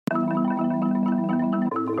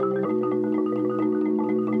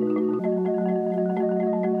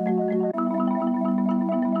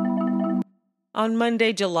On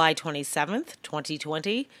Monday, July 27th,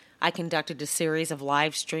 2020, I conducted a series of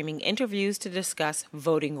live streaming interviews to discuss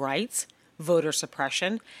voting rights, voter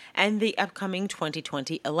suppression, and the upcoming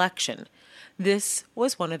 2020 election. This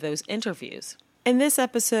was one of those interviews. In this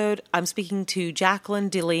episode, I'm speaking to Jacqueline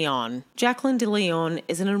De Leon. Jacqueline De Leon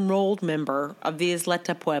is an enrolled member of the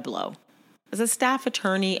Isleta Pueblo. As a staff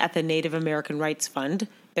attorney at the Native American Rights Fund,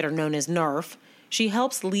 better known as NARF, she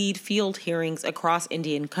helps lead field hearings across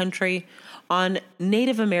Indian country on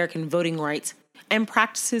Native American voting rights and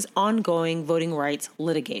practices ongoing voting rights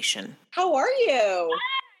litigation. How are you?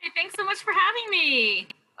 Hi, thanks so much for having me.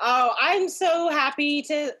 Oh, I'm so happy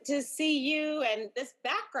to see you, and this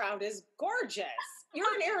background is gorgeous.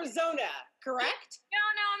 You're in Arizona, correct? No,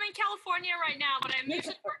 I'm in California right now, but I'm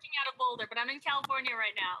usually working out of Boulder, but I'm in California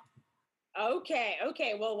right now. Okay.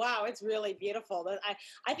 Well, wow, it's really beautiful.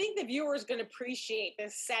 I think the viewers going to appreciate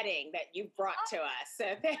this setting that you brought to us,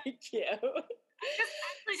 so thank you.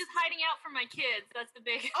 Just hiding out from my kids. That's the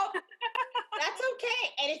big... Oh, that's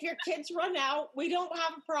okay. And if your kids run out, we don't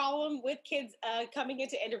have a problem with kids coming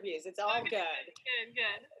into interviews. It's all good.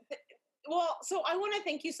 Good. Well, so I want to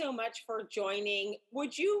thank you so much for joining.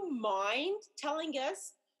 Would you mind telling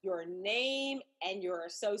us your name and your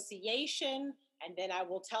association, and then I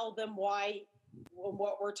will tell them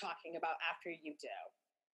what we're talking about after you do.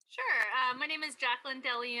 Sure. My name is Jacqueline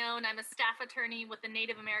De Leon. I'm a staff attorney with the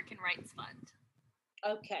Native American Rights Fund.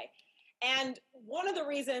 Okay. And one of the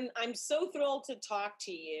reasons I'm so thrilled to talk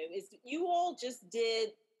to you is you all just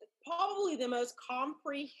did probably the most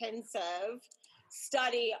comprehensive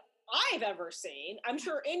study I've ever seen, I'm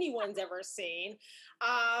sure anyone's ever seen,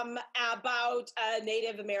 about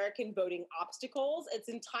Native American voting obstacles. It's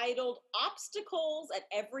entitled Obstacles at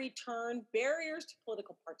Every Turn, Barriers to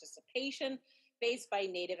Political Participation Faced by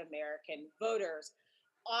Native American Voters.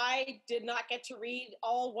 I did not get to read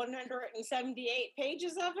all 178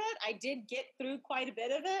 pages of it. I did get through quite a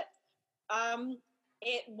bit of it.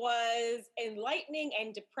 It was enlightening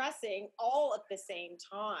and depressing all at the same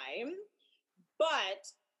time,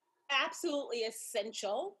 but absolutely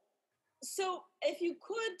essential. So if you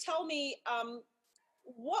could tell me,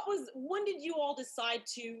 when did you all decide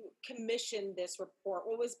to commission this report?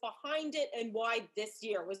 What was behind it and why this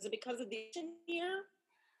year? Was it because of the election year?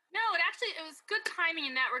 No, it was good timing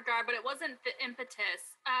in that regard, but it wasn't the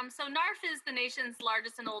impetus. So NARF is the nation's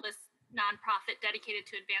largest and oldest nonprofit dedicated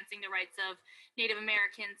to advancing the rights of Native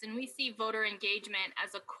Americans, and we see voter engagement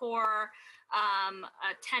as a core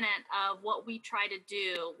a tenet of what we try to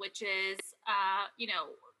do, which is,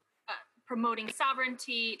 promoting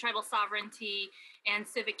sovereignty, tribal sovereignty, and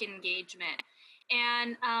civic engagement.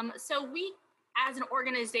 And so we, as an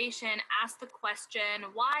organization, asked the question,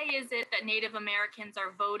 why is it that Native Americans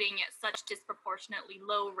are voting at such disproportionately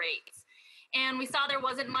low rates? And we saw there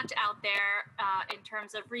wasn't much out there in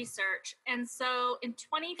terms of research. And so in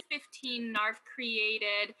 2015, NARF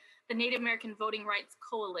created the Native American Voting Rights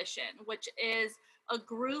Coalition, which is a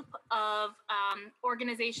group of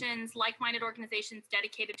organizations, like-minded organizations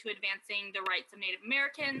dedicated to advancing the rights of Native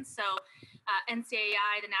Americans. So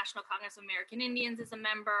NCAI, the National Congress of American Indians, is a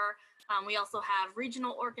member. We also have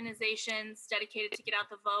regional organizations dedicated to get out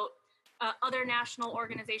the vote. Other national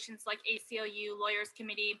organizations like ACLU, Lawyers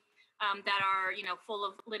Committee, that are, full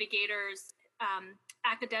of litigators,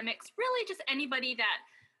 academics, really just anybody that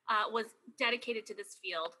was dedicated to this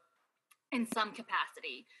field in some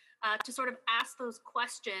capacity, to sort of ask those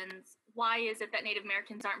questions. Why is it that Native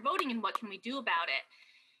Americans aren't voting, and what can we do about it?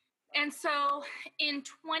 And so in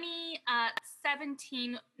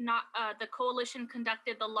 2017, the coalition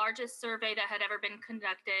conducted the largest survey that had ever been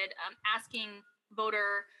conducted, asking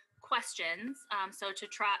voter questions. So to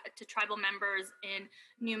tribal members in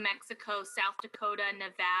New Mexico, South Dakota,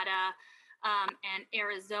 Nevada, and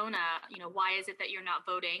Arizona, why is it that you're not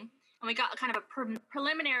voting? And we got kind of a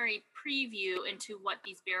preliminary preview into what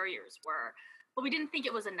these barriers were, but we didn't think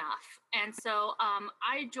it was enough. And so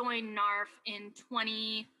I joined NARF in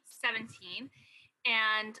 2017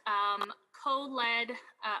 and co-led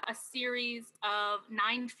a series of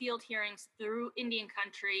 9 field hearings through Indian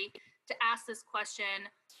country to ask this question,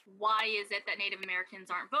 why is it that Native Americans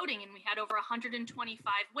aren't voting? And we had over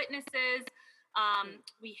 125 witnesses.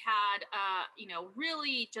 We had,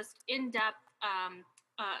 really just in-depth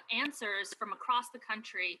answers from across the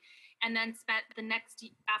country, and then spent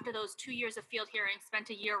after those 2 years of field hearings, spent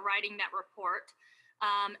a year writing that report.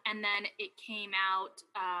 And then it came out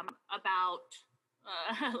about,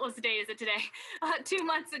 what day is it today? 2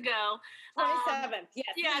 months ago. 27th,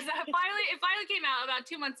 yes. Yes, it finally came out about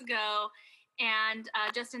 2 months ago, and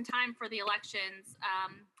just in time for the elections.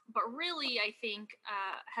 But really, I think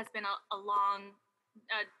has been a long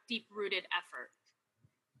deep-rooted effort.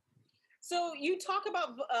 So you talk about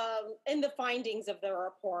in the findings of the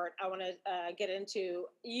report, I want to get into,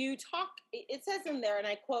 it says in there, and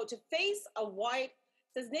I quote,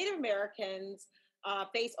 says Native Americans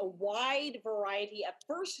face a wide variety of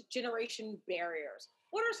first generation barriers.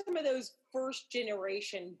 What are some of those first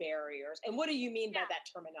generation barriers? And what do you mean by that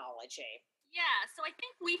terminology? Yeah, so I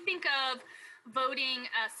think we think of voting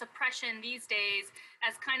suppression these days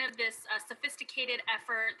as kind of this sophisticated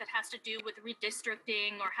effort that has to do with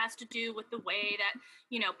redistricting or has to do with the way that,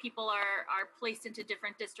 people are placed into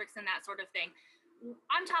different districts and that sort of thing.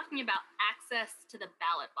 I'm talking about access to the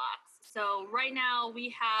ballot box. So right now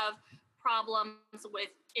we have problems with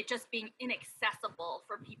it just being inaccessible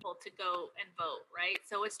for people to go and vote, right?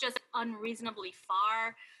 So it's just unreasonably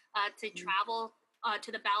far to travel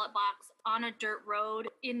to the ballot box on a dirt road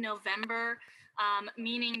in November,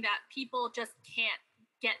 meaning that people just can't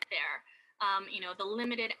get there. The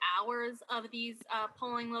limited hours of these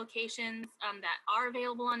polling locations that are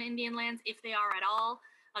available on Indian lands, if they are at all,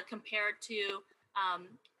 compared to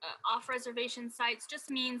off-reservation sites,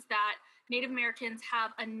 just means that Native Americans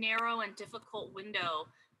have a narrow and difficult window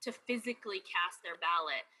to physically cast their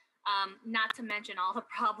ballot, not to mention all the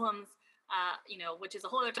problems, which is a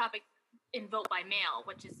whole other topic, in vote by mail,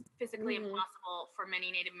 which is physically impossible for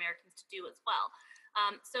many Native Americans to do as well.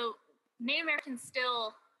 So Native Americans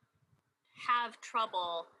still have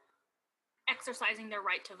trouble exercising their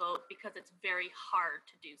right to vote because it's very hard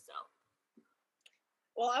to do so.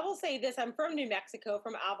 Well, I will say this. I'm from New Mexico,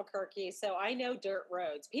 from Albuquerque, so I know dirt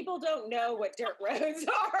roads. People don't know what dirt roads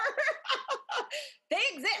are. They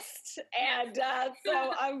exist. And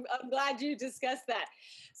so I'm glad you discussed that.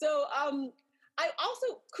 So I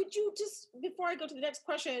also, could you just, before I go to the next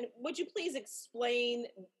question, would you please explain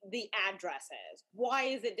the addresses? Why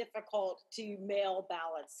is it difficult to mail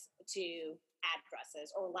ballots to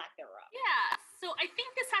addresses or lack thereof? Yeah, so I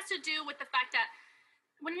think this has to do with the fact that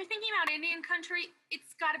when you're thinking about Indian country,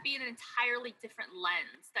 it's got to be an entirely different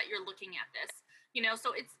lens that you're looking at this.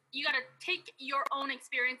 So you got to take your own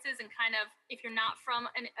experiences and kind of, if you're not from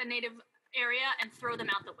a native area, and throw them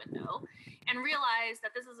out the window and realize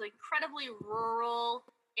that this is an incredibly rural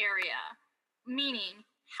area, meaning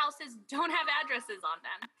houses don't have addresses on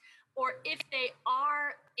them. Or if they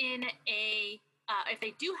are if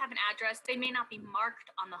they do have an address, they may not be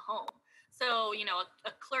marked on the home. So,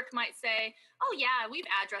 a clerk might say, oh yeah, we've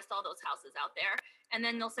addressed all those houses out there. And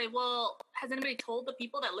then they'll say, well, has anybody told the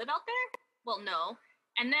people that live out there? Well, no.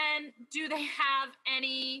 And then do they have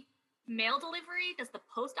any mail delivery? Does the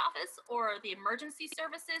post office or the emergency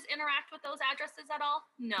services interact with those addresses at all?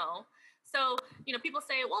 No. So, people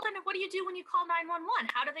say, well, then what do you do when you call 911?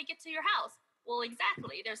 How do they get to your house? Well,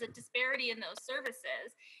 exactly. There's a disparity in those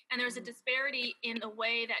services. And there's a disparity in the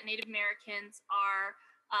way that Native Americans are,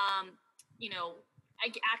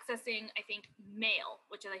 accessing, I think, mail,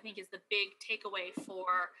 which I think is the big takeaway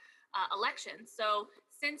for elections. So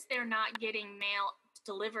since they're not getting mail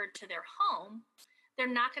delivered to their home,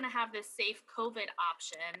 they're not going to have this safe COVID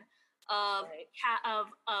option of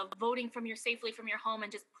voting safely from your home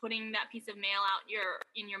and just putting that piece of mail out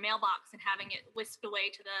in your mailbox and having it whisked away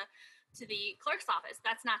to the clerk's office.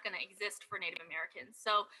 That's not going to exist for Native Americans.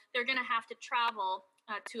 So they're going to have to travel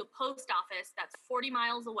to a post office that's 40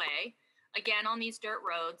 miles away, again on these dirt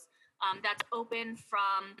roads, that's open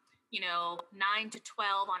from 9 to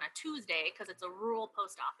 12 on a Tuesday because it's a rural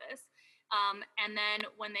post office. And then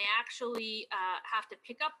when they actually have to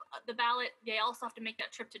pick up the ballot, they also have to make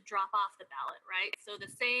that trip to drop off the ballot, right? So the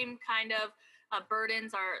same kind of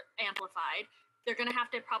burdens are amplified. They're going to have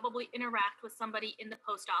to probably interact with somebody in the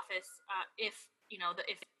post office if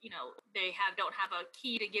they don't have a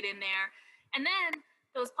key to get in there. And then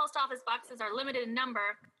those post office boxes are limited in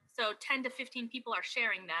number, so 10 to 15 people are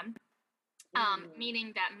sharing them,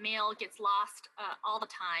 meaning that mail gets lost all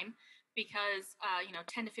the time, because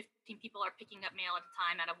 10 to 15 people are picking up mail at a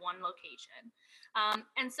time out of one location.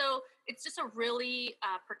 And so it's just a really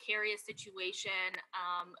precarious situation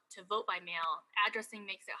to vote by mail. Addressing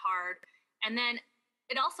makes it hard. And then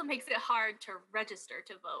it also makes it hard to register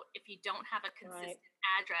to vote if you don't have a consistent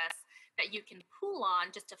address that you can pull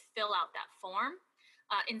on just to fill out that form.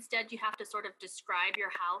 Instead, you have to sort of describe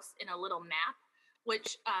your house in a little map,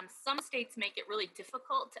 which some states make it really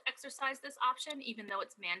difficult to exercise this option, even though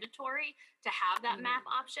it's mandatory to have that map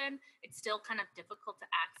option. It's still kind of difficult to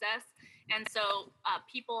access. And so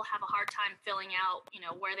people have a hard time filling out,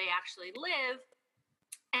 where they actually live.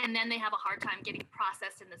 And then they have a hard time getting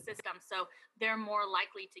processed in the system. So they're more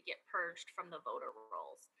likely to get purged from the voter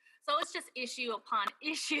rolls. So it's just issue upon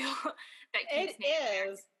issue that keeps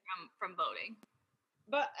from voting.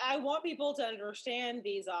 But I want people to understand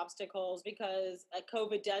these obstacles because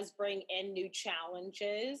COVID does bring in new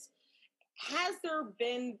challenges. Has there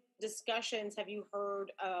been discussions? Have you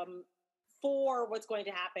heard for what's going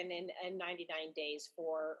to happen in 99 days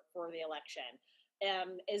for the election?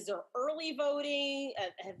 Is there early voting?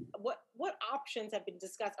 What options have been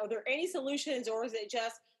discussed? Are there any solutions, or is it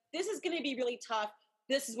just this is going to be really tough?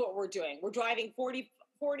 This is what we're doing. We're driving 40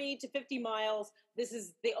 to 50 miles. This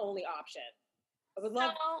is the only option. I would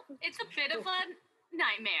love. So it's a bit of a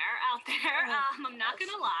nightmare out there. I'm not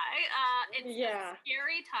gonna lie. It's a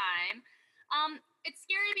scary time. It's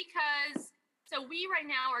scary because so we right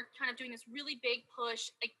now are kind of doing this really big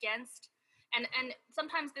push against, and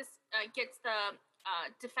sometimes this gets the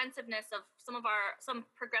defensiveness of some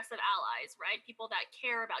progressive allies, right? People that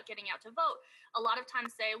care about getting out to vote. A lot of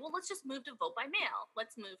times say, well, let's just move to vote by mail.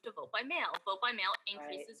 Let's move to vote by mail. Vote by mail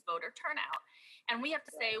increases voter turnout. And we have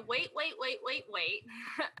to say, wait.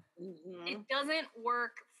 Mm-hmm. It doesn't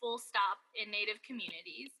work full stop in Native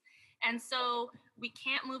communities. And so we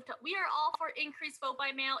can't move to, we are all for increased vote by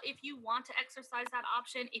mail. If you want to exercise that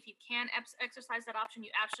option, if you can exercise that option, you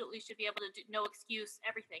absolutely should be able to do, no excuse,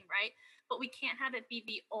 everything, right? But we can't have it be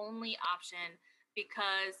the only option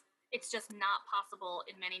because it's just not possible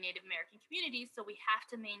in many Native American communities. So we have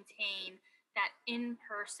to maintain that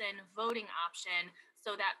in-person voting option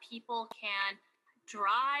so that people can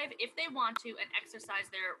drive if they want to and exercise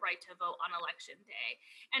their right to vote on election day.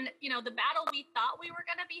 And, the battle we thought we were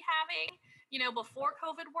going to be having, before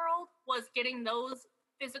COVID world was getting those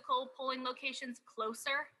physical polling locations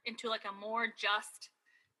closer into like a more just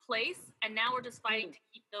place. And now we're just fighting to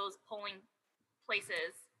keep those polling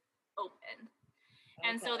places open.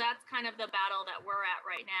 And so that's kind of the battle that we're at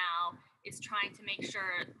right now, is trying to make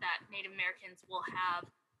sure that Native Americans will have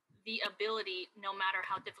the ability, no matter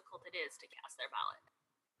how difficult it is, to cast their ballot.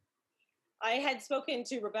 I had spoken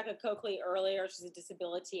to Rebecca Coakley earlier. She's a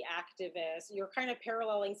disability activist. You're kind of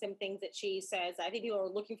paralleling some things that she says. I think people are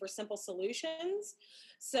looking for simple solutions.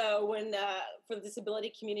 So when for the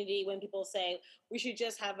disability community, when people say we should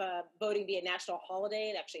just have voting be a national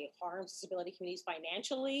holiday, it actually harms disability communities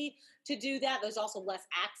financially to do that. There's also less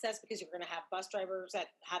access because you're going to have bus drivers that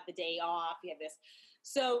have the day off. You have this.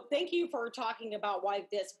 So thank you for talking about why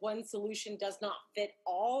this one solution does not fit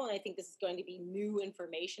all. And I think this is going to be new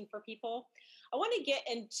information for people. I want to get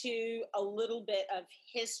into a little bit of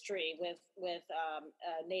history with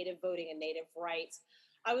Native voting and Native rights.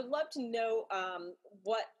 I would love to know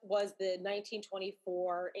what was the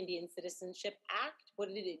 1924 Indian Citizenship Act? What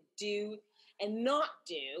did it do and not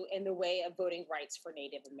do in the way of voting rights for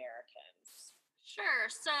Native Americans? Sure.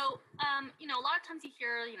 So, a lot of times you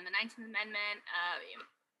hear, the 19th Amendment,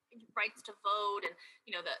 rights to vote, and,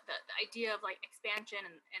 the idea of like expansion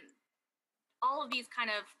and all of these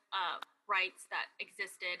kind of rights that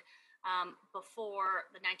existed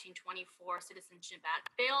before the 1924 Citizenship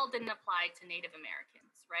Act. They all didn't apply to Native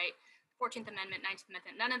Americans, right? 14th Amendment, 19th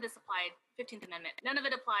Amendment, none of this applied. 15th Amendment, none of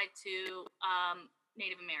it applied to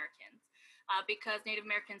Native Americans. Because Native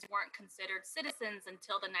Americans weren't considered citizens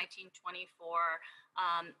until the 1924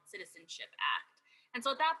 Citizenship Act. And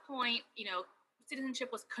so at that point,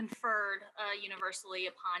 citizenship was conferred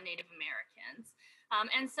universally upon Native Americans.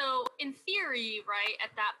 And so in theory, right,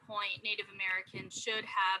 at that point, Native Americans should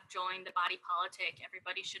have joined the body politic.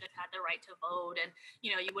 Everybody should have had the right to vote. And,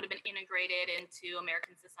 you would have been integrated into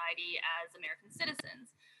American society as American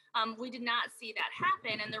citizens. We did not see that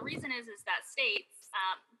happen. And the reason is that states,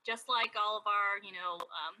 just like all of our,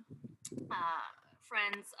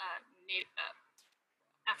 friends,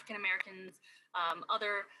 African Americans,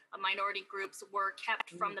 other minority groups were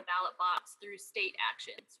kept from the ballot box through state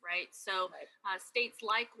actions, right? So states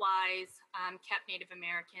likewise kept Native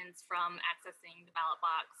Americans from accessing the ballot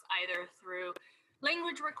box, either through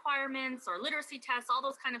language requirements or literacy tests. All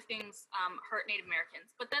those kind of things hurt Native Americans.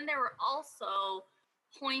 But then there were also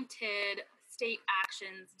pointed state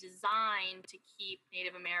actions designed to keep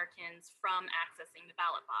Native Americans from accessing the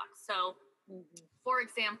ballot box. So, for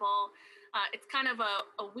example, it's kind of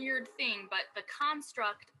a weird thing, but the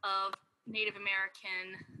construct of Native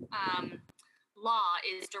American law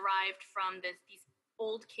is derived from these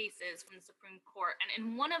old cases from the Supreme Court. And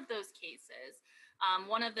in one of those cases,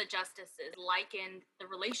 one of the justices likened the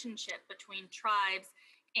relationship between tribes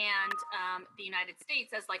and the United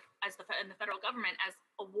States as the federal government as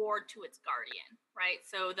a ward to its guardian, right?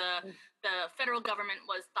 So the federal government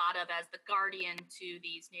was thought of as the guardian to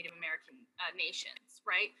these Native American nations,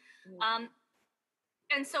 right?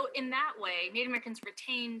 And so in that way, Native Americans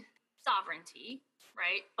retained sovereignty,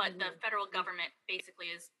 right? But the federal government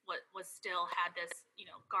basically is what was still had this,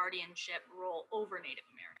 guardianship role over Native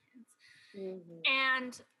Americans. Mm-hmm.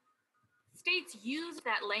 And states used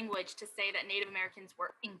that language to say that Native Americans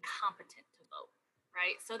were incompetent to vote,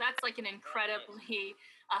 right? So that's like an incredibly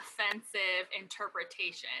offensive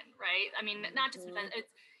interpretation, right? I mean, not just offensive,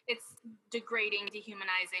 it's degrading,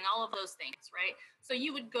 dehumanizing, all of those things, right? So you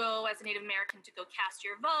would go as a Native American to go cast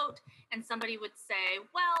your vote, and somebody would say,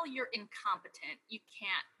 well, you're incompetent.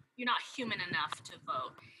 You're not human enough to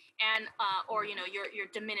vote. And, or, your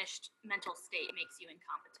diminished mental state makes you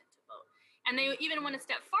incompetent to vote. And they even went a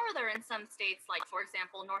step farther in some states, like, for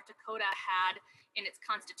example, North Dakota had in its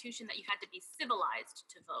constitution that you had to be civilized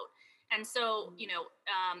to vote. And so,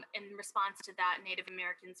 in response to that, Native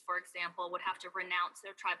Americans, for example, would have to renounce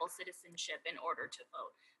their tribal citizenship in order to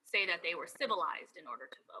vote, say that they were civilized in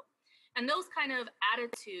order to vote. And those kind of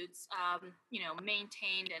attitudes,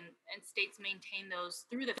 maintained and states maintained those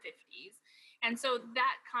through the 50s. And so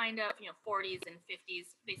that kind of, 40s and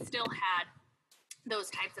 50s, they still had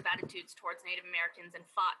those types of attitudes towards Native Americans and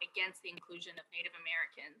fought against the inclusion of Native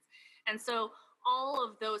Americans. And so all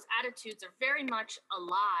of those attitudes are very much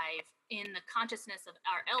alive in the consciousness of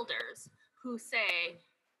our elders who say,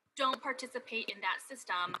 don't participate in that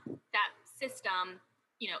system. That system,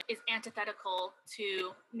 is antithetical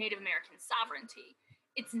to Native American sovereignty.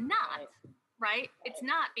 It's not, right? It's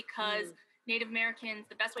not, because Native Americans,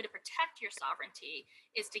 the best way to protect your sovereignty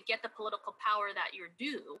is to get the political power that you're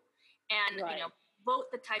due and,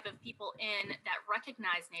 vote the type of people in that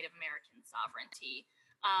recognize Native American sovereignty.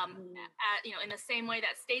 In the same way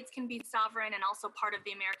that states can be sovereign and also part of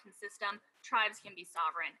the American system, tribes can be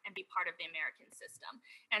sovereign and be part of the American system.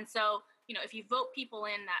 And so, if you vote people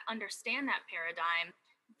in that understand that paradigm,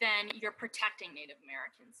 then you're protecting Native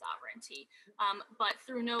American sovereignty. But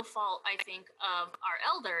through no fault, I think, of our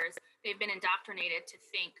elders, they've been indoctrinated to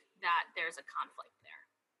think that there's a conflict there.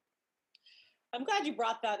 I'm glad you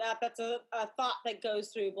brought that up. That's a thought that goes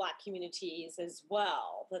through Black communities as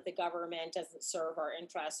well, that the government doesn't serve our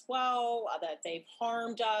interests well, that they've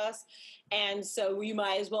harmed us, and so we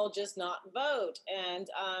might as well just not vote. And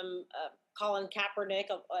Colin Kaepernick,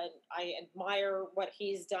 I admire what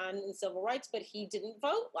he's done in civil rights, but he didn't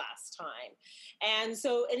vote last time. And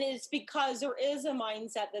it's because there is a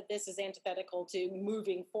mindset that this is antithetical to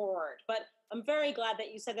moving forward. But I'm very glad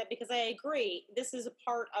that you said that, because I agree. This is a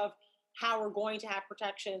part of how we're going to have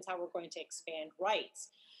protections, how we're going to expand rights.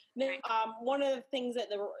 One of the things that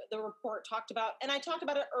the report talked about, and I talked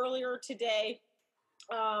about it earlier today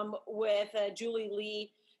with Julie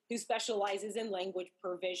Lee, who specializes in language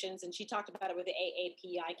provisions, and she talked about it with the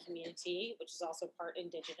AAPI community, which is also part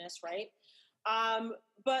Indigenous, right?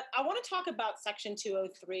 But I want to talk about Section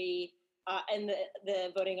 203 and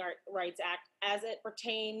the Voting Rights Act as it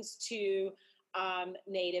pertains to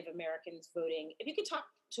Native Americans voting. If you could talk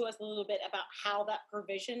to us a little bit about how that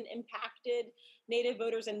provision impacted Native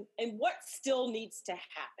voters and what still needs to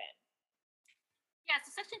happen. Yeah,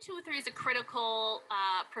 so Section 203 is a critical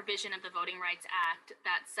provision of the Voting Rights Act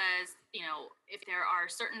that says, if there are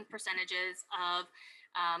certain percentages of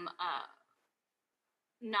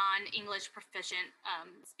non-English proficient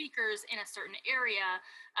speakers in a certain area,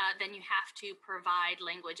 then you have to provide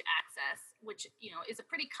language access, which, is a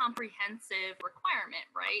pretty comprehensive requirement,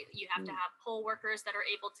 right? You have to have poll workers that are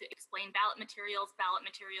able to explain ballot materials. Ballot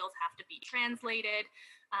materials have to be translated.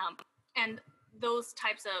 And those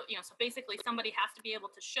types of, so basically somebody has to be able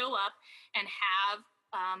to show up and have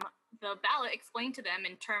the ballot explained to them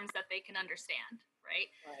in terms that they can understand. Right.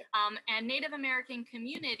 And Native American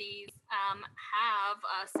communities have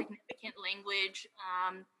significant language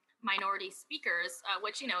minority speakers,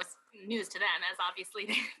 which, is news to them, as obviously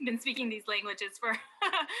they've been speaking these languages for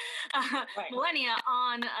millennia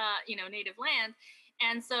on, Native land.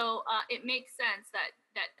 And so it makes sense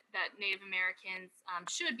that Native Americans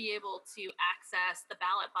should be able to access the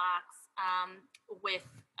ballot box with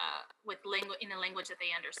language in a language that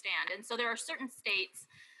they understand. And so there are certain states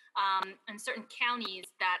and certain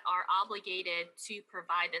counties that are obligated to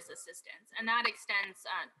provide this assistance. And that extends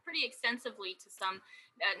pretty extensively to some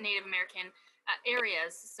Native American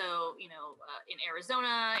areas. So, in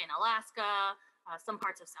Arizona, in Alaska, some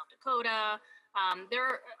parts of South Dakota.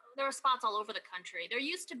 There are spots all over the country. There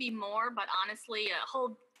used to be more, but honestly, a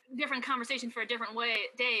whole different conversation for a different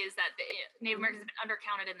day is that the Native Americans have been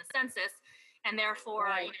undercounted in the census. And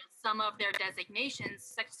therefore, some of their designations,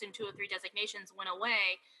 Section 203 designations, went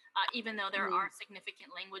away. Even though there are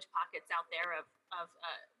significant language pockets out there of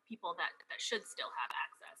people that should still have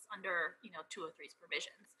access under 203's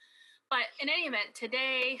provisions. But in any event,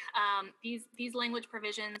 today these language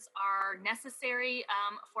provisions are necessary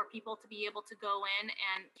for people to be able to go in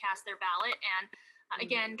and cast their ballot. And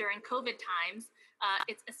again, during COVID times,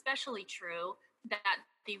 it's especially true that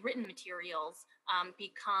the written materials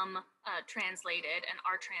become translated and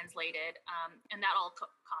are translated, and that all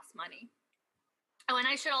costs money. Oh, and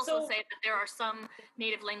I should also say that there are some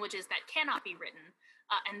native languages that cannot be written,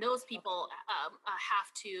 and those people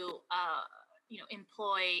have to,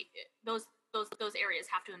 employ those areas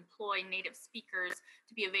have to employ native speakers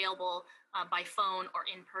to be available by phone or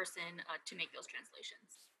in person to make those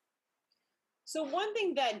translations. So one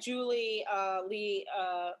thing that Julie Lee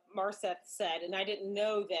Marseth said, and I didn't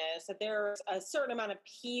know this, that there's a certain amount of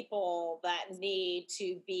people that need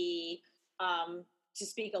to be to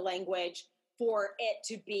speak a language for it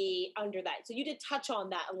to be under that. So you did touch on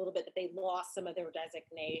that a little bit, that they lost some of their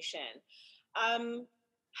designation.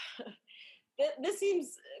 This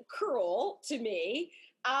seems cruel to me.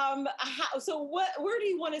 Where do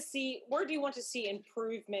you want to see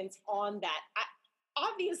improvements on that?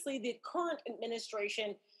 Obviously, the current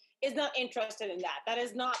administration is not interested in that. That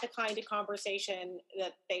is not the kind of conversation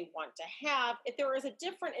that they want to have. If there is a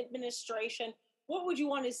different administration, what would you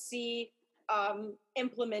want to see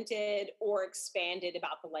implemented or expanded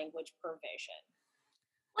about the language provision?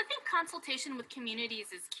 Well, I think consultation with communities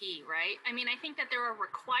is key, right? I mean, I think that there are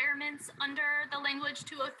requirements under the Language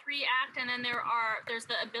 203 Act, and then there's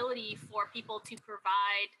the ability for people to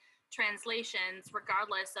provide translations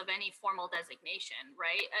regardless of any formal designation,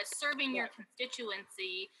 right? Serving your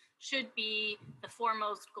constituency should be the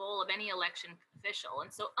foremost goal of any election official.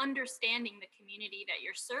 And so understanding the community that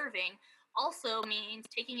you're serving also means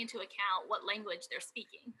taking into account what language they're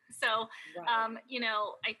speaking. So,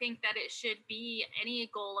 I think that it should be any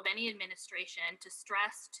goal of any administration to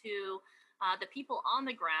stress to the people on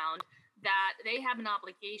the ground that they have an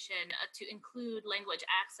obligation to include language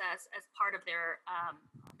access as part of their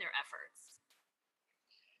efforts.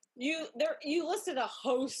 You listed a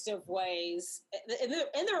host of ways in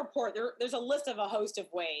the report. There's a list of a host of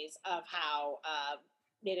ways of how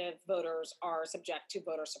Native voters are subject to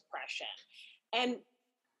voter suppression. And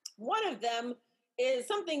one of them is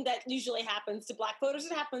something that usually happens to Black voters.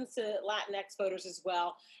 It happens to Latinx voters as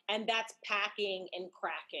well, and that's packing and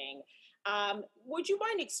cracking. Would you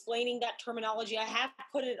mind explaining that terminology? I have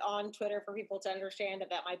put it on Twitter for people to understand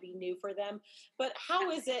that might be new for them, but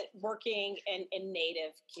how is it working in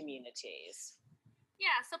Native communities?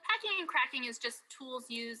 Yeah, so packing and cracking is just tools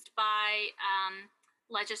used by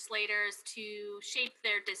legislators to shape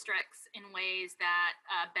their districts in ways that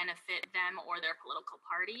benefit them or their political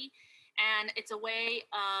party. And it's a way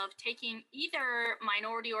of taking either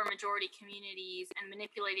minority or majority communities and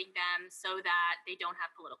manipulating them so that they don't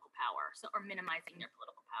have political power, or minimizing their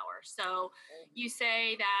political power. So you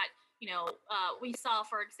say that, we saw,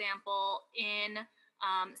 for example, in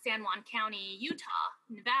San Juan County, Utah,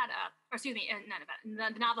 Nevada, not Nevada,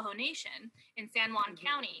 the Navajo Nation in San Juan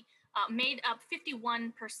County made up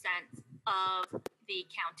 51% of the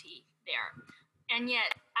county there. And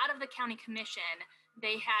yet, out of the county commission,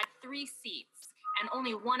 they had 3 seats, and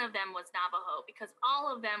only one of them was Navajo, because all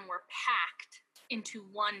of them were packed into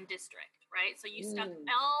one district, right? So you stuck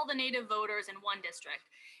all the Native voters in one district,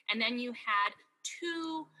 and then you had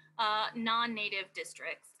 2 non-Native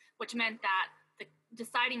districts, which meant that the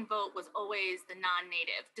deciding vote was always the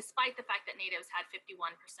non-Native, despite the fact that Natives had 51%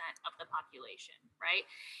 of the population, right?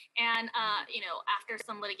 And, after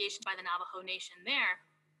some litigation by the Navajo Nation there,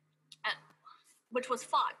 which was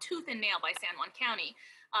fought tooth and nail by San Juan County,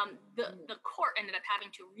 the court ended up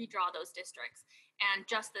having to redraw those districts. And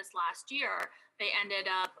just this last year, they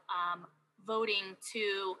ended up voting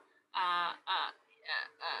to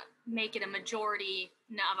make it a majority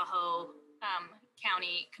Navajo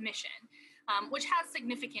County commission, which has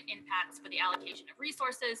significant impacts for the allocation of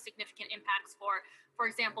resources, significant impacts for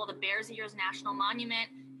example, the Bears Ears National Monument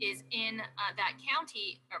is in that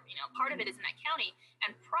county, or part of it is in that county.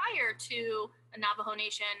 And prior to the Navajo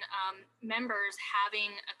Nation members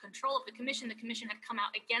having control of the commission had come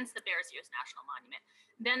out against the Bears Ears National Monument.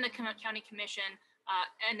 Then the county commission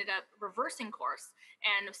ended up reversing course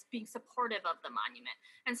and being supportive of the monument.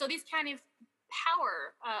 And so these kind of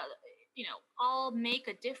power, all make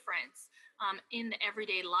a difference in the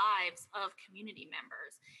everyday lives of community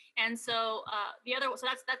members. And so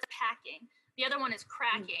that's packing. The other one is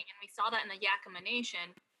cracking, and we saw that in the Yakama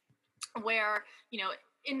Nation, where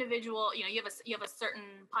individual, you have a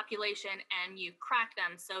certain population, and you crack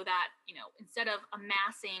them so that instead of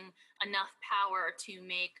amassing enough power to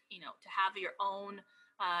make to have your own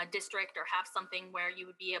district or have something where you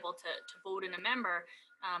would be able to vote in a member,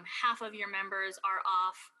 half of your members are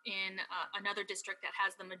off in another district that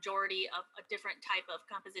has the majority of a different type of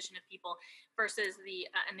composition of people versus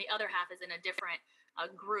and the other half is in a different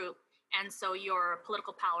group. And so your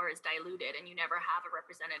political power is diluted and you never have a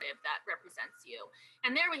representative that represents you.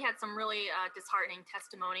 And there we had some really disheartening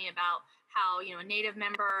testimony about how, a Native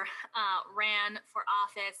member ran for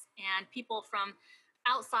office, and people from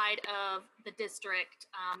outside of the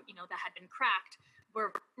district, that had been cracked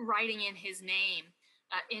were writing in his name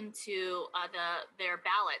into their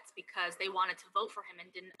ballots because they wanted to vote for him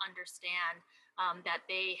and didn't understand that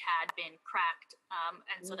they had been cracked,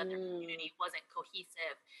 and so that their community wasn't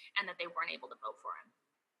cohesive and that they weren't able to vote for him.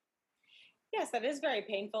 Yes, that is very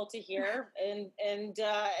painful to hear, and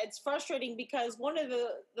it's frustrating because one of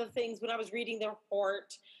the things when I was reading the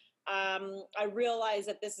report, I realized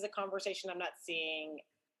that this is a conversation I'm not seeing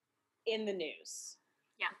in the news.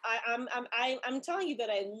 Yeah, I'm telling you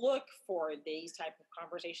that I look for these type of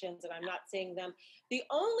conversations and I'm not seeing them. The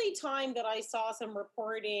only time that I saw some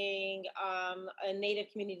reporting on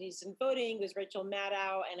Native communities and voting was Rachel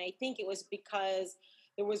Maddow, and I think it was because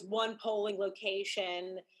there was one polling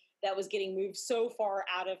location that was getting moved so far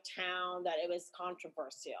out of town that it was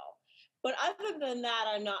controversial. But other than that,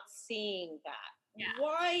 I'm not seeing that. Yeah.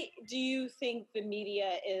 Why do you think the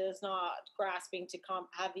media is not grasping to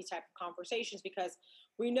have these type of conversations? Because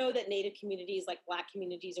we know that Native communities, like Black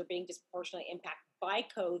communities, are being disproportionately impacted by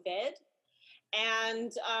COVID,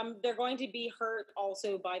 and they're going to be hurt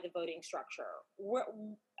also by the voting structure.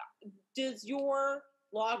 Does your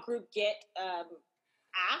law group get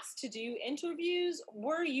asked to do interviews?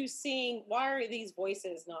 Where are you seeing, why are these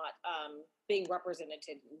voices not being represented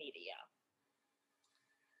in media?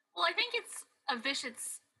 Well, I think it's a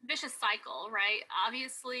vicious cycle, right?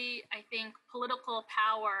 Obviously, I think political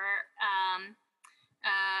power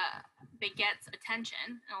begets attention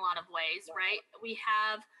in a lot of ways, right? We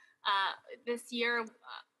have this year,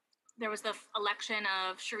 there was the election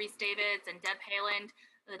of Sharice Davids and Deb Haaland,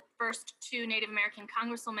 the first two Native American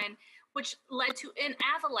congresswomen, which led to an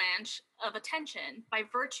avalanche of attention by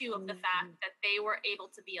virtue of the fact that they were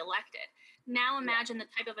able to be elected. Now imagine the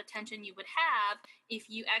type of attention you would have if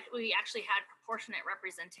we actually had proportionate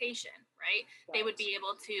representation, right? They would be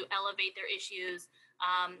able to elevate their issues,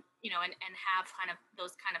 and have kind of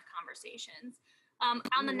those kind of conversations.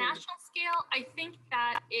 On the national scale, I think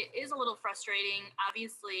that it is a little frustrating,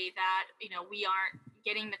 obviously, that, we aren't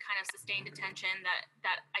getting the kind of sustained attention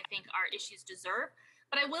that I think our issues deserve.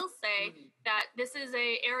 But I will say that this is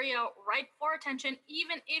an area ripe for attention,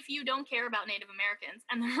 even if you don't care about Native Americans.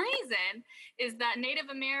 And the reason is that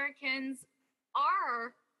Native Americans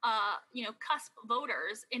are, cusp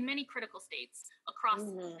voters in many critical states across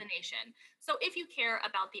the nation. So if you care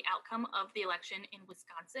about the outcome of the election in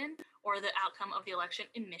Wisconsin, or the outcome of the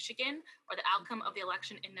election in Michigan, or the outcome of the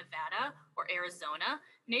election in Nevada or Arizona,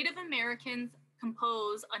 Native Americans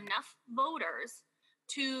compose enough voters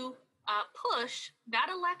to push that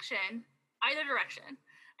election either direction.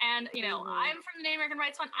 And, I'm from the Native American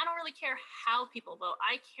Rights Fund. I don't really care how people vote.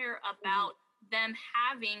 I care about them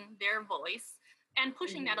having their voice and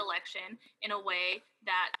pushing that election in a way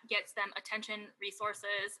that gets them attention,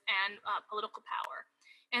 resources, and political power.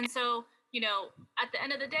 And so, at the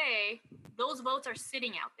end of the day, those votes are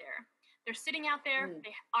sitting out there. They're sitting out there.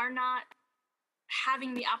 They are not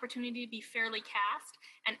having the opportunity to be fairly cast.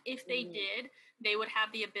 And if they did, they would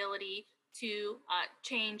have the ability to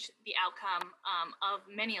change the outcome of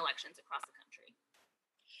many elections across the country.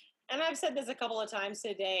 And I've said this a couple of times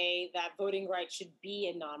today, that voting rights should be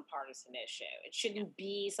a nonpartisan issue. It shouldn't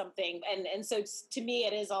be something, and so to me,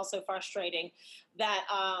 it is also frustrating that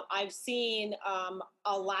I've seen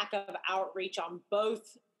a lack of outreach on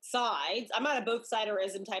both sides. I'm not a both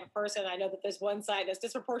siderism type of person. I know that there's one side that's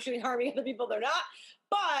disproportionately harming other people, they're not,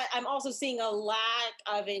 but I'm also seeing a lack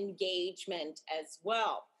of engagement as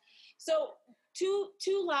well. So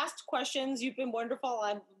two last questions. You've been wonderful.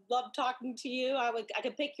 I love talking to you. I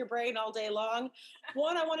could pick your brain all day long.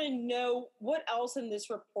 One, I want to know, what else in this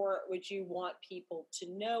report would you want people to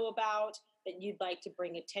know about that you'd like to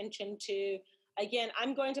bring attention to? Again,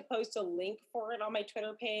 I'm going to post a link for it on my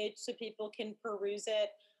Twitter page so people can peruse it,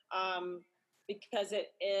 because it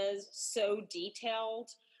is so detailed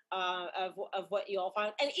of what you all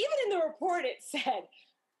found. And even in the report, it said,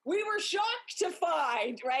 we were shocked to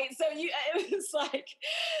find, right? So it was like,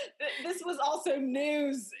 this was also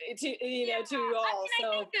news to you all.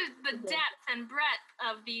 I think the depth and breadth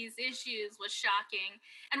of these issues was shocking.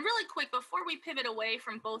 And really quick, before we pivot away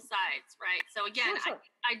from both sides, right? So again, sure.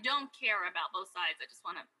 I don't care about both sides. I just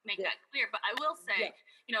want to make that clear. But I will say,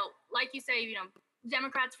 like you say,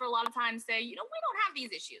 Democrats for a lot of times say, we don't have these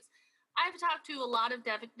issues. I've talked to a lot of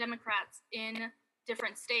Democrats in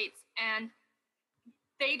different states, and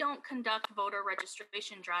they don't conduct voter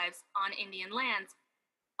registration drives on Indian lands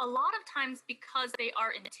a lot of times because they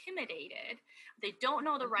are intimidated, they don't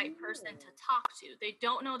know the right person to talk to, they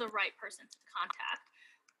don't know the right person to contact.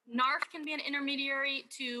 NARF can be an intermediary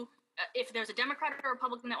to, if there's a Democrat or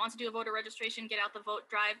Republican that wants to do a voter registration, get out the vote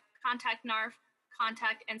drive, contact NARF,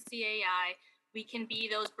 contact NCAI. We can be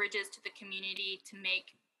those bridges to the community to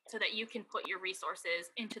make so that you can put your resources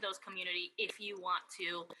into those community if you want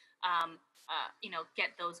to,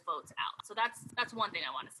 get those votes out. So that's one thing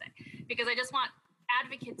I want to say, because I just want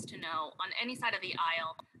advocates to know on any side of the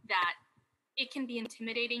aisle that it can be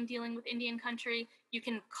intimidating dealing with Indian country. You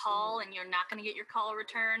can call and you're not going to get your call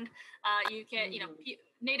returned. You can,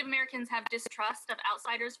 Native Americans have distrust of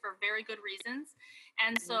outsiders for very good reasons.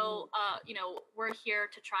 And so, we're here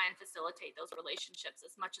to try and facilitate those relationships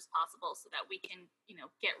as much as possible so that we can,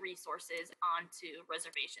 get resources onto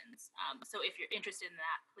reservations. So if you're interested in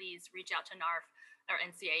that, please reach out to NARF or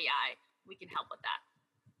NCAI. We can help with that.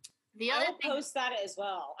 I will post that as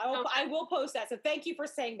well. I will post that. So thank you for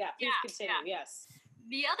saying that. Please continue. Yeah. Yes.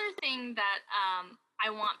 The other thing that I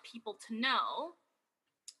want people to know,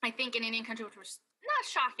 I think in Indian country, which was not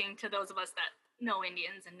shocking to those of us that know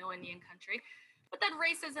Indians and know Indian country, but that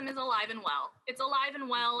racism is alive and well. It's alive and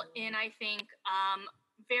well in, I think,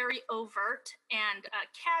 very overt and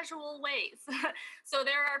casual ways. So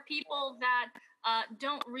there are people that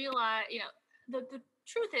don't realize, the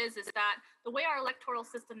truth is that the way our electoral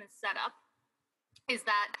system is set up is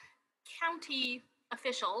that county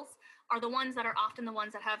officials are the ones that are often the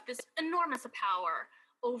ones that have this enormous power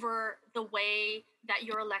over the way that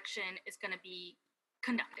your election is going to be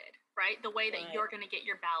conducted, right? The way that you're going to get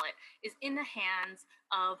your ballot is in the hands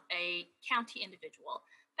of a county individual.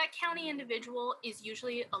 That county individual is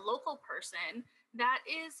usually a local person that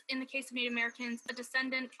is, in the case of Native Americans, a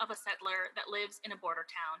descendant of a settler that lives in a border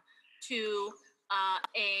town to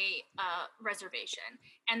a reservation,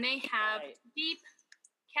 and they have deep,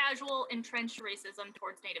 casual, entrenched racism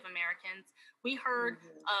towards Native Americans. We heard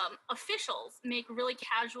officials make really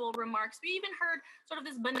casual remarks. We even heard sort of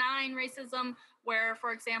this benign racism where,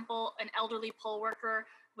 for example, an elderly poll worker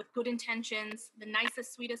with good intentions, the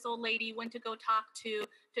nicest, sweetest old lady went to go talk to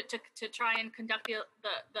try and conduct the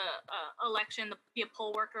election, be a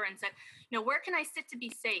poll worker, and said, where can I sit to be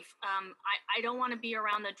safe? I don't want to be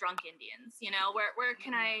around the drunk Indians. Where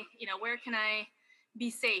can I be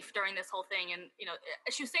safe during this whole thing? And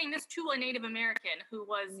she was saying this to a Native American who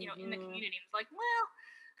was in the community. It was like,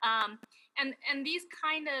 and these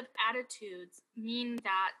kind of attitudes mean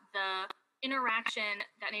that the interaction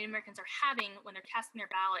that Native Americans are having when they're casting their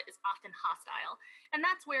ballot is often hostile. And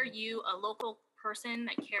that's where you, a local person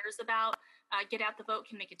that cares about get out the vote,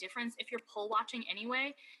 can make a difference. If you're poll watching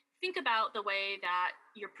anyway, think about the way that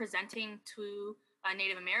you're presenting to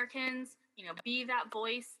Native Americans, be that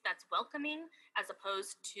voice that's welcoming as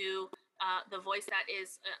opposed to the voice that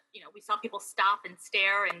is, we saw people stop and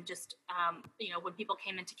stare and just, when people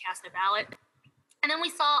came in to cast their ballot. And then we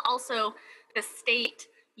saw also the state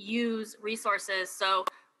use resources. So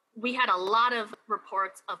we had a lot of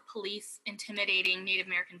reports of police intimidating Native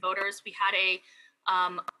American voters. We had a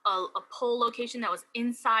poll location that was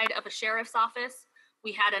inside of a sheriff's office.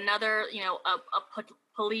 We had another, a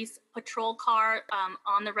police patrol car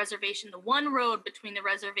on the reservation. The one road between the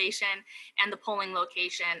reservation and the polling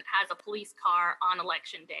location has a police car on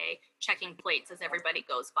election day checking plates as everybody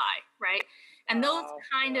goes by, right? And those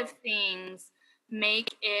kind of things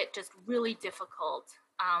make it just really difficult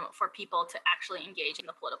for people to actually engage in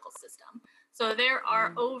the political system. So there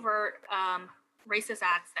are overt racist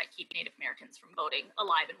acts that keep Native Americans from voting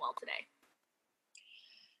alive and well today.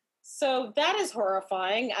 So that is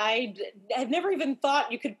horrifying. I had never even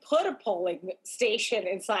thought you could put a polling station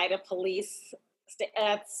inside a police.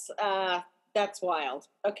 That's wild.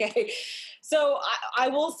 Okay. So I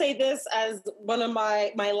will say this as one of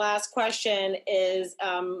my last question is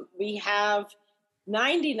we have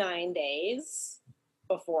 99 days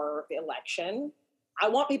before the election. I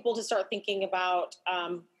want people to start thinking about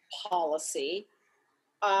policy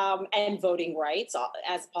and voting rights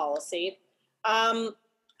as policy.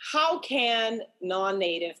 How can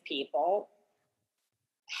non-Native people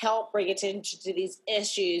help bring attention to these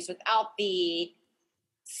issues without the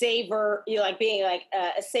savor, being like,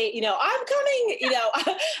 I'm coming,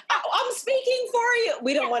 I'm speaking for you.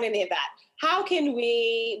 We don't want any of that. How can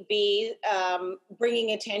we be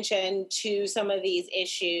bringing attention to some of these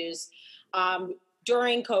issues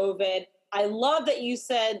during COVID? I love that you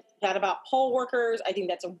said that about poll workers. I think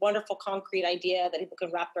that's a wonderful concrete idea that people can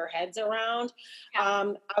wrap their heads around.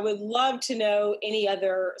 Yeah. I would love to know any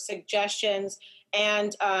other suggestions.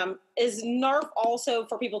 And is NARF also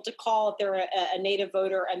for people to call if they're a Native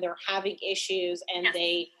voter and they're having issues and yes.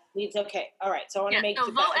 they Leads, okay. All right. So I want to make so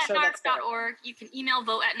sure that's vote@narf.org. You can email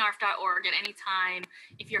vote@narf.org at any time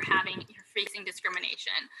if you're facing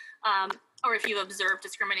discrimination. Or if you observe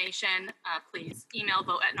discrimination, please email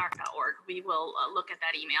vote@narf.org. We will look at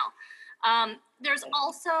that email. There's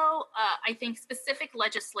also, I think, specific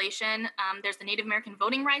legislation. There's the Native American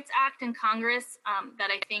Voting Rights Act in Congress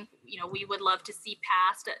that I think, we would love to see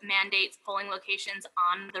passed. It mandates polling locations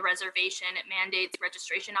on the reservation. It mandates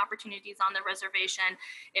registration opportunities on the reservation.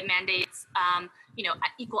 It mandates,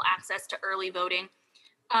 equal access to early voting.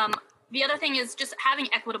 The other thing is just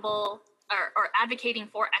having equitable or advocating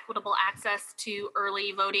for equitable access to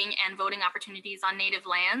early voting and voting opportunities on Native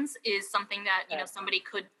lands is something that, somebody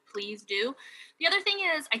could please do. The other thing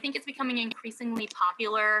is, I think it's becoming increasingly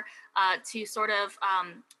popular to sort of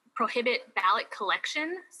prohibit ballot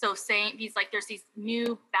collection. So saying there's these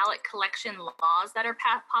new ballot collection laws that are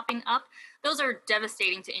popping up. Those are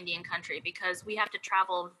devastating to Indian country because we have to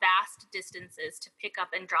travel vast distances to pick up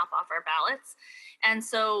and drop off our ballots. And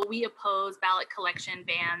so we oppose ballot collection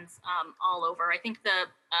bans all over. I think the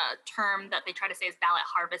term that they try to say is ballot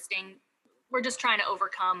harvesting. We're just trying to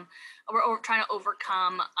overcome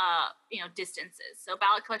distances. So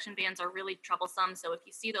ballot collection bans are really troublesome. So if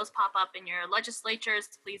you see those pop up in your legislatures,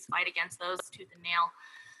 please fight against those tooth and nail.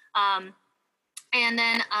 And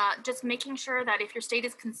then just making sure that if your state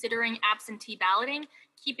is considering absentee balloting,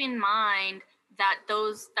 keep in mind that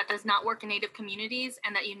that does not work in Native communities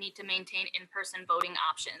and that you need to maintain in-person voting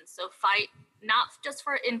options. So fight not just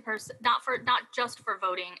for in-person, not just for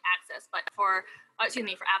voting access, but for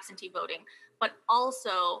absentee voting, but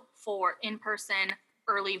also for in-person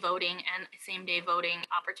early voting and same-day voting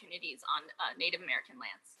opportunities on Native American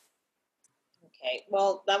lands. Okay,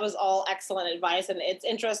 well, that was all excellent advice, and it's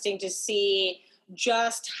interesting to see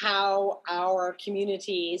just how our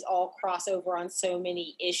communities all cross over on so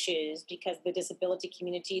many issues because the disability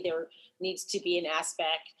community, there needs to be an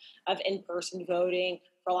aspect of in-person voting.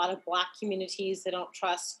 For a lot of Black communities, they don't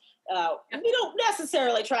trust we don't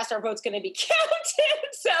necessarily trust our vote's going to be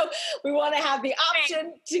counted, so we want to have the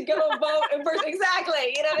option to go vote in person.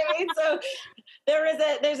 Exactly, you know what I mean? So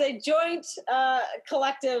there's a joint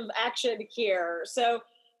collective action here. So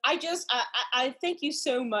I thank you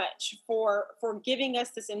so much for giving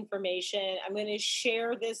us this information. I'm going to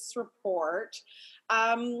share this report.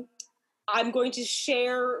 I'm going to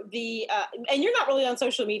share and you're not really on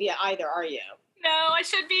social media either, are you? No, I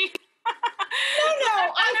should be. No,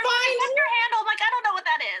 I find your handle. I'm like, I don't know what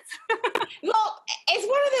that is. Well, it's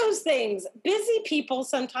one of those things. Busy people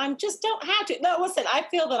sometimes just don't have to. No, listen, I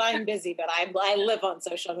feel that I'm busy, but I live on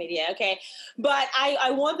social media, okay? But I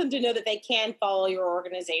want them to know that they can follow your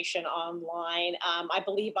organization online. I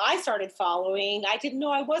believe I started following. I didn't know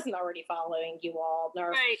I wasn't already following you all, NARF.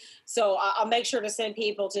 Right. So I'll make sure to send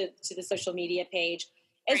people to the social media page.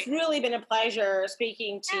 It's really been a pleasure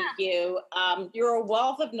speaking to you. You're a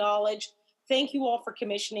wealth of knowledge. Thank you all for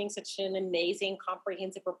commissioning such an amazing,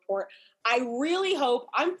 comprehensive report. I really hope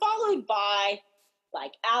I'm followed by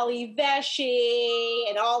like Ali Veshi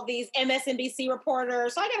and all these MSNBC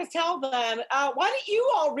reporters. So I got to tell them, why don't you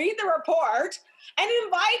all read the report and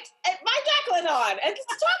invite my Jacqueline on and just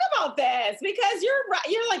talk about this because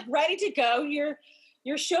you're like ready to go. You're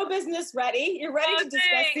show business ready. You're ready to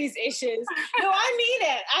discuss these issues. No,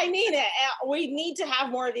 I mean it. We need to have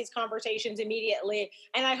more of these conversations immediately.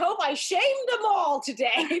 And I hope I shamed them all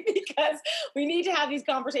today because we need to have these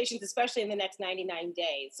conversations, especially in the next 99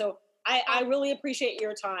 days. So I really appreciate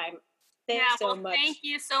your time. Thanks so much. Thank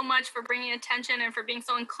you so much for bringing attention and for being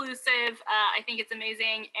so inclusive. I think it's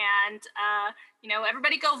amazing. And,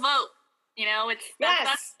 everybody go vote.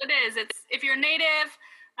 That's what it is. It's if you're Native,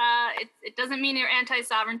 it doesn't mean you're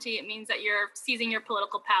anti-sovereignty. It means that you're seizing your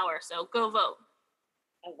political power. So go vote.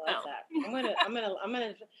 I love that. I'm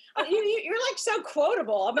gonna. You're like so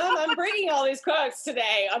quotable. I'm bringing all these quotes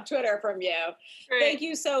today on Twitter from you. Great. Thank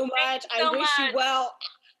you so much. I wish you well.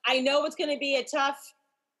 I know it's going to be a tough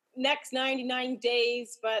next 99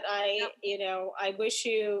 days, but I wish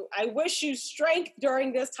you strength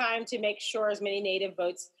during this time to make sure as many Native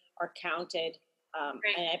votes are counted. And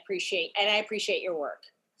I appreciate your work.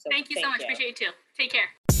 So thank you so much. Appreciate you too. Take care.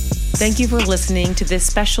 Thank you for listening to this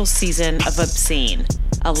special season of Obscene,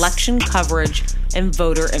 election coverage and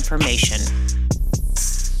voter information.